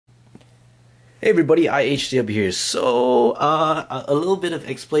Hey everybody, IHTW here. So, a little bit of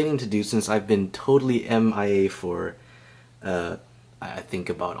explaining to do since I've been totally MIA for, I think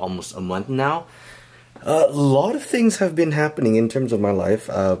about almost a month now. A lot of things have been happening in terms of my life.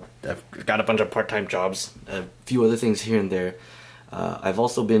 I've got a bunch of part-time jobs, a few other things here and there. I've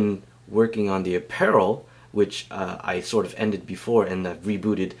also been working on the apparel, which I sort of ended before and I've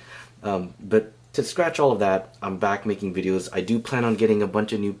rebooted. But to scratch all of that, I'm back making videos. I do plan on getting a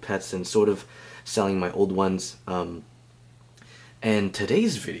bunch of new pets and sort of selling my old ones. And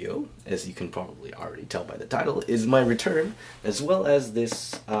today's video, as you can probably already tell by the title, is my return, as well as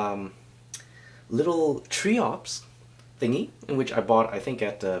this little Triops thingy, in which I bought, I think,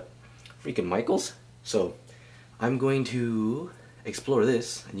 at freaking Michael's. So I'm going to explore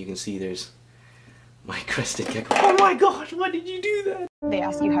this, and you can see there's my crested gecko. Oh my gosh, why did you do that? They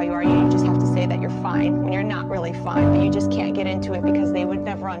ask you how you are, you just have to say that you're fine when you're not really fine, but you just can't get into it because they would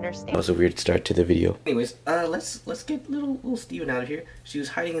never understand. That was a weird start to the video. Anyways, let's get little Steven out of here. She was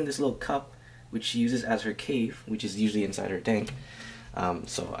hiding in this little cup, which she uses as her cave, which is usually inside her tank.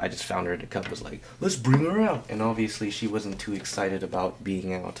 So I just found her in the cup, was like, let's bring her out. And obviously she wasn't too excited about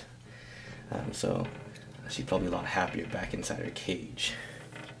being out. So she's probably a lot happier back inside her cage.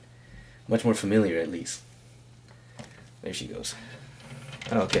 Much more familiar, at least. There she goes.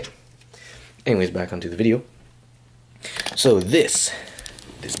 Okay. Anyways, back onto the video. So this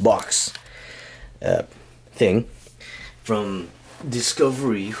box thing from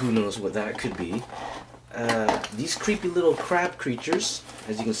Discovery, who knows what that could be. These creepy little crab creatures,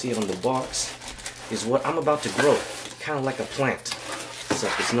 as you can see on the box, is what I'm about to grow. Kind of like a plant.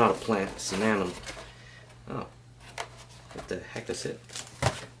 Except it's not a plant, it's an animal. Oh. What the heck is it?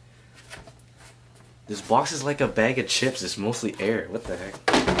 This box is like a bag of chips. It's mostly air. What the heck?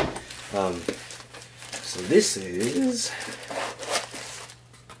 So this is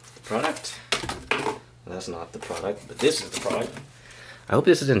the product. That's not the product, but this is the product. I hope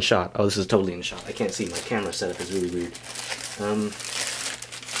this is in shot. Oh, this is totally in shot. I can't see. My camera setup is really weird.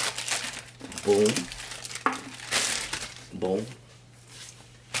 Boom. Boom.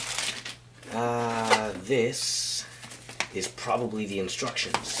 This is probably the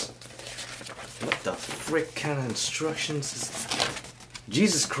instructions. What the frick kind of instructions is that?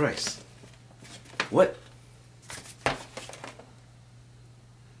 Jesus Christ. What?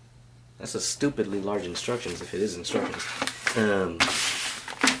 That's a stupidly large instructions if it is instructions. I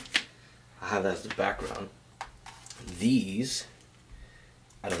have that as the background. These,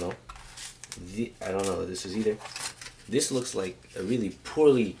 I don't know. I don't know what this is either. This looks like a really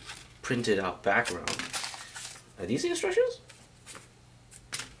poorly printed out background. Are these the instructions?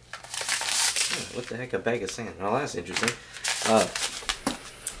 What the heck, a bag of sand? Oh, that's interesting.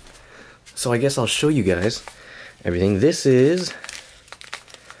 So I guess I'll show you guys everything. This is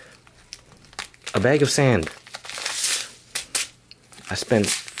a bag of sand. I spent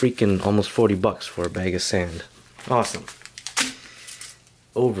freaking almost 40 bucks for a bag of sand. Awesome.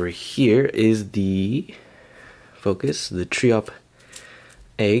 Over here is the focus, the Triop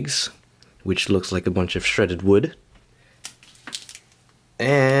eggs, which looks like a bunch of shredded wood.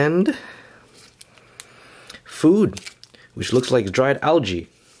 And food, which looks like dried algae.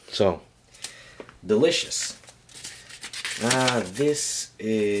 So, delicious. This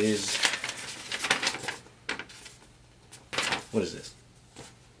is... What is this?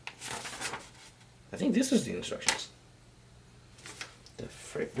 I think this is the instructions. The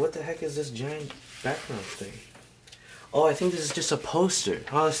frick? What the heck is this giant background thing? Oh, I think this is just a poster.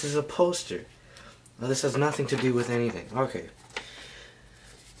 Oh, this is a poster. Oh, this has nothing to do with anything. Okay.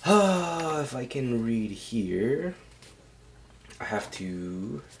 If I can read here, I have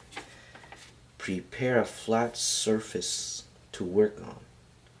to prepare a flat surface to work on.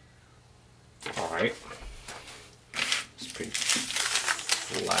 Alright. It's pretty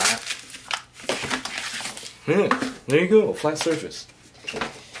flat. Yeah, there you go, flat surface.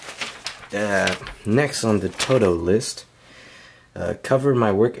 Next on the Toto list, cover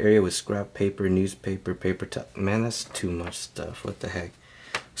my work area with scrap paper, newspaper, paper towel. Man, that's too much stuff. What the heck?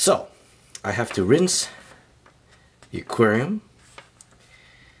 So, I have to rinse the aquarium,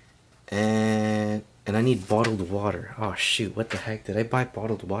 and I need bottled water. Oh shoot, what the heck? Did I buy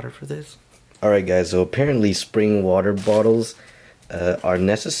bottled water for this? Alright guys, so apparently spring water bottles are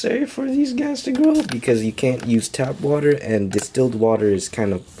necessary for these guys to grow, because you can't use tap water, and distilled water is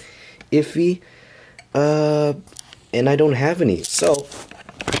kind of iffy, and I don't have any. So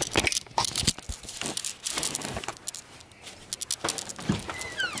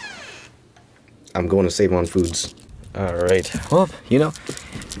I'm going to Save on Foods. Alright, well, you know,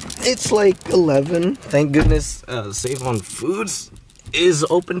 it's like 11. Thank goodness Save on Foods is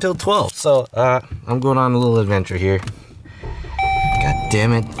open till 12. So I'm going on a little adventure here. God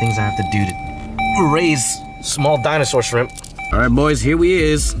damn it, things I have to do to raise small dinosaur shrimp. All right, boys, here we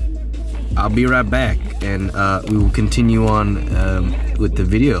is. I'll be right back, and we will continue on with the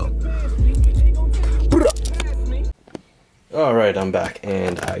video. All right, I'm back,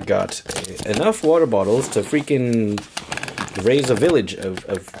 and I got enough water bottles to freaking raise a village of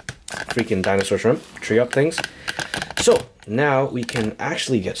freaking dinosaur shrimp, Triops things. So now we can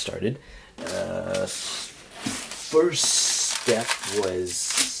actually get started. First step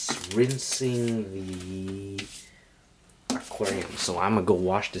was rinsing the aquarium. So I'm gonna go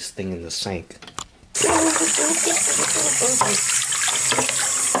wash this thing in the sink. Boom,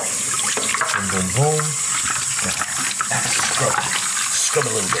 boom, boom. Scrub a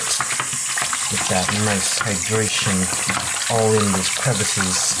little bit. Get that nice hydration all in these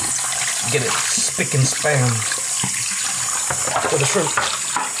crevices. Get it spick and span for the shrimp.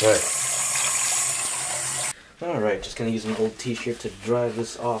 Alright, just gonna use an old t-shirt to dry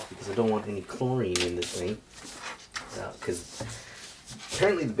this off because I don't want any chlorine in this thing. Because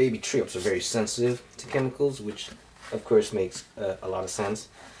apparently the baby Triops are very sensitive to chemicals, which of course makes a lot of sense.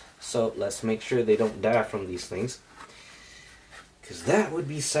 So let's make sure they don't die from these things. Because that would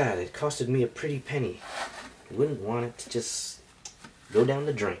be sad. It costed me a pretty penny. I wouldn't want it to just go down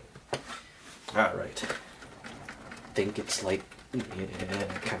the drain. Alright. I think it's like, yeah,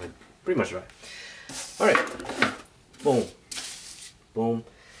 kind of pretty much right. Alright. Boom. Boom.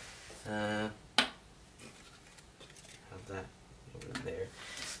 Have that over there.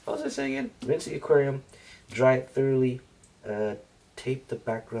 What was I saying again? Rinse the aquarium. Dry it thoroughly. Tape the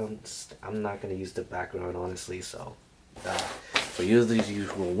background. I'm not going to use the background, honestly, so... for you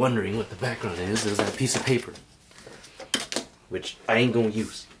who are wondering what the background is, there's that piece of paper, which I ain't gonna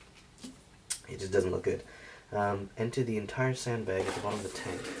use. It just doesn't look good. Empty the entire sandbag at the bottom of the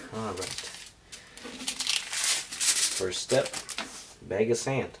tank. Alright. First step, bag of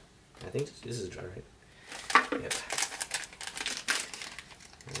sand. I think this is dry, right? Yep.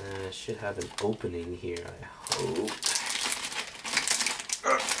 Should have an opening here, I hope.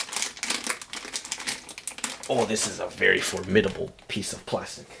 Oh, this is a very formidable piece of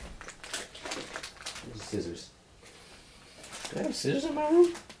plastic. Scissors. Do I have scissors in my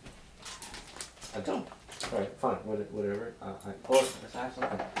room? I don't. Alright, fine. Whatever. Oh, let's have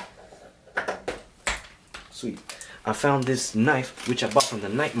something. Sweet. I found this knife, which I bought from the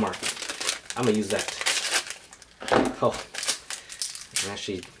night market. I'm gonna use that. Oh. And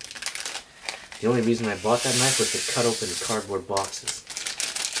actually, the only reason I bought that knife was to cut open cardboard boxes.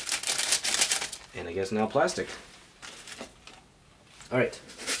 And I guess now plastic. Alright.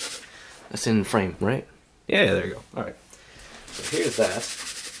 That's in frame, right? Yeah, there you go. Alright. So here's that.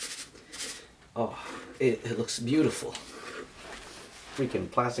 Oh, it looks beautiful. Freaking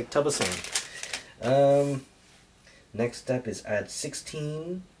plastic tub of sand. Next step is add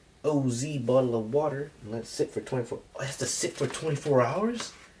 16 OZ bottle of water. And let it sit for 24. Oh, it has to sit for 24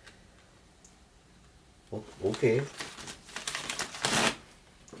 hours? Oh, okay.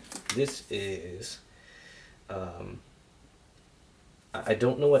 This is, I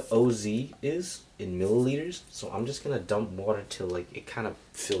don't know what OZ is in milliliters, so I'm just gonna dump water till like it kind of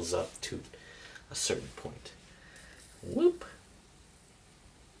fills up to a certain point. Whoop.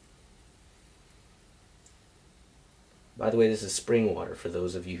 By the way, this is spring water for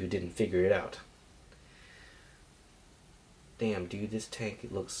those of you who didn't figure it out. Damn, dude, this tank,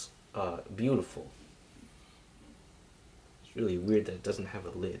 it looks beautiful. It's really weird that it doesn't have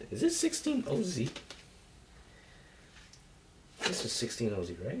a lid. Is this 16 OZ? This is 16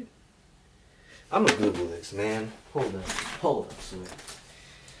 OZ, right? I'm gonna Google this, man. Hold up, Sway.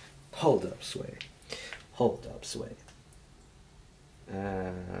 Hold up, Sway. Hold up, Sway.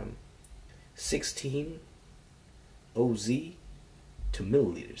 16 OZ to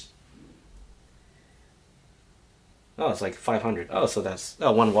milliliters. Oh, it's like 500. Oh, so that's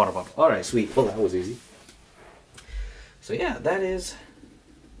one water bottle. All right, sweet. Well, that was easy. So yeah, that is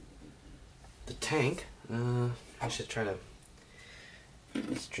the tank. I should try to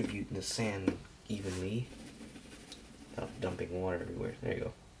distribute the sand evenly without dumping water everywhere. There you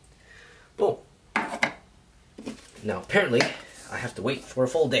go. Boom. Now apparently I have to wait for a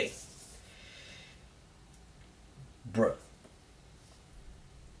full day. Bruh.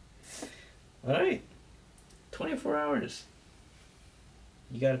 Alright. 24 hours.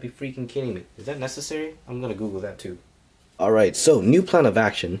 You gotta be freaking kidding me. Is that necessary? I'm gonna Google that too. Alright, so new plan of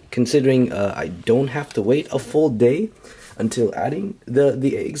action. Considering I don't have to wait a full day until adding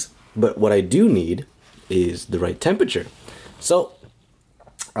the eggs. But what I do need is the right temperature. So,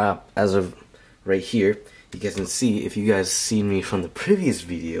 as of right here, you guys can see, if you guys seen me from the previous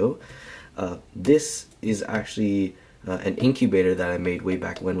video, this is actually an incubator that I made way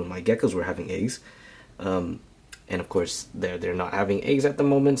back when my geckos were having eggs. And of course they're not having eggs at the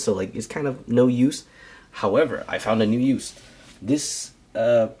moment, so like it's kind of no use. However, I found a new use. This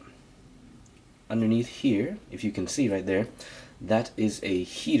underneath here, if you can see right there, that is a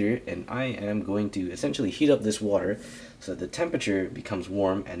heater, and I am going to essentially heat up this water so that the temperature becomes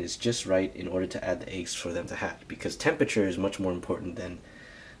warm and is just right in order to add the eggs for them to hatch, because temperature is much more important than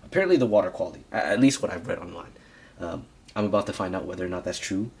apparently the water quality, at least what I've read online. I'm about to find out whether or not that's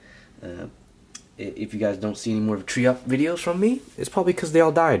true. If you guys don't see any more Triops videos from me, it's probably because they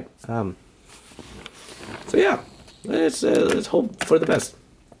all died. So yeah, let's hope for the best.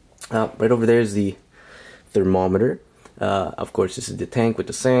 Right over there is the thermometer. Of course, this is the tank with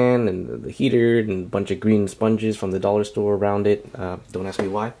the sand and the heater and a bunch of green sponges from the dollar store around it. Don't ask me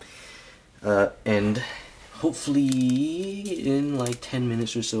why. And hopefully in like 10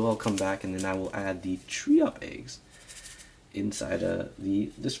 minutes or so I'll come back, and then I will add the Triops eggs inside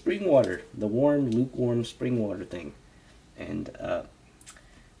the spring water, the warm, lukewarm spring water thing. And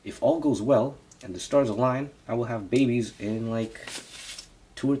if all goes well and the stars align, I will have babies in like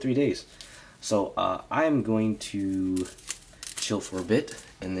 2 or 3 days. So I am going to chill for a bit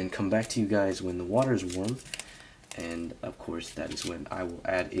and then come back to you guys when the water is warm, and of course that is when I will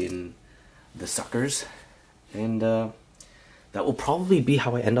add in the suckers, and that will probably be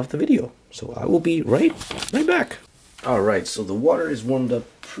how I end off the video. So I will be right back. Alright, so the water is warmed up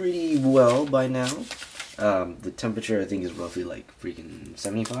pretty well by now. The temperature I think is roughly like freaking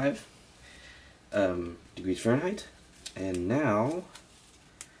 75 degrees Fahrenheit, and now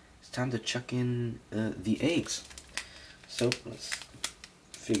time to chuck in the eggs. So let's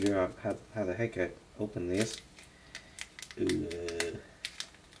figure out how the heck I open this.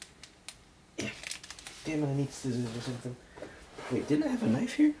 Yeah. Damn it, I need scissors or something. Wait, didn't I have a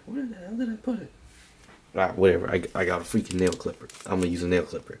knife here? Where the hell did I put it? Ah, whatever. I got a freaking nail clipper. I'm gonna use a nail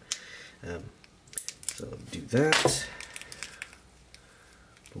clipper. So do that.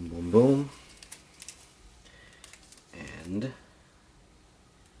 Boom, boom, boom. And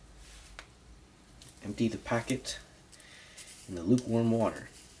empty the packet in the lukewarm water,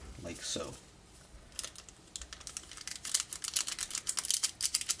 like so.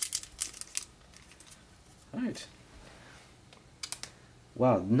 Alright.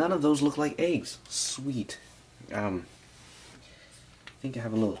 Wow, none of those look like eggs. Sweet. I think I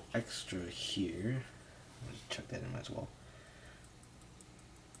have a little extra here. Let's chuck that in as well.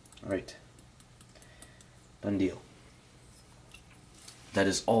 Alright. Done deal. That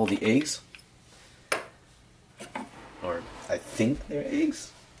is all the eggs. Or I think they're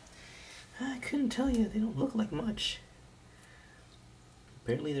eggs. I couldn't tell you. They don't look like much.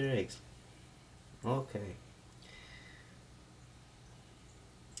 Apparently they're eggs. Okay.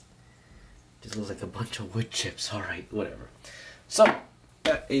 Just looks like a bunch of wood chips. Alright, whatever. So,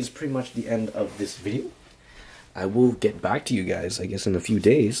 that is pretty much the end of this video. I will get back to you guys, I guess, in a few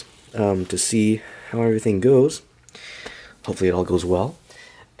days to see how everything goes. Hopefully it all goes well.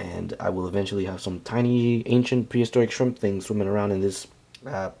 And I will eventually have some tiny, ancient, prehistoric shrimp things swimming around in this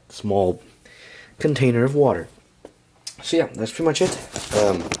small container of water. So yeah, that's pretty much it.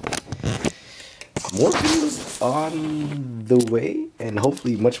 More videos on the way, and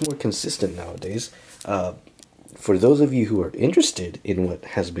hopefully much more consistent nowadays. For those of you who are interested in what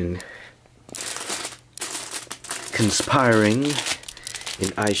has been conspiring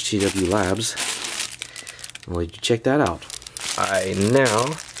in IHTW Labs, I'll let you check that out. I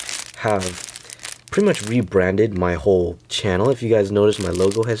now have pretty much rebranded my whole channel. If you guys notice, my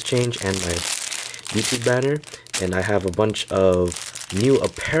logo has changed and my YouTube banner, and I have a bunch of new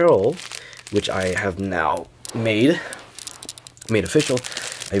apparel which I have now made official.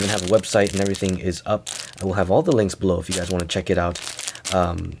 I even have a website and everything is up. I will have all the links below if you guys want to check it out.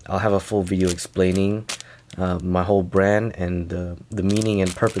 I'll have a full video explaining my whole brand and the meaning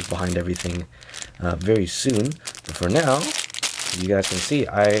and purpose behind everything very soon. But for now, you guys can see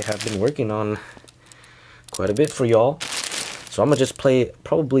I have been working on quite a bit for y'all. So I'm gonna just play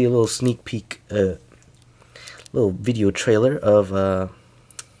probably a little sneak peek, little video trailer of a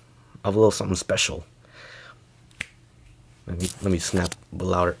little something special. Let me snap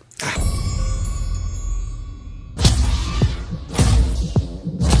louder.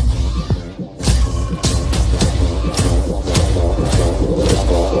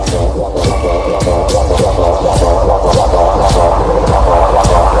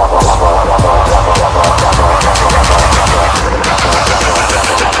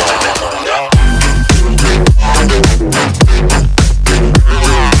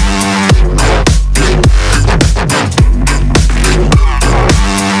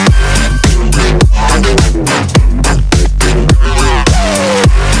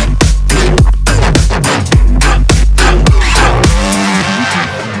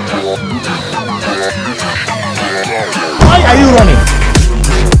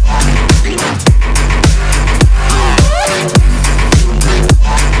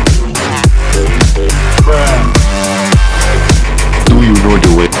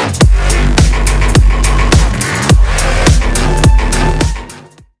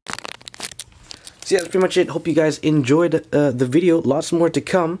 So yeah, that's pretty much it. Hope you guys enjoyed the video. Lots more to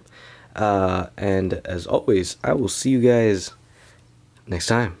come. And as always, I will see you guys next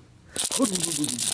time.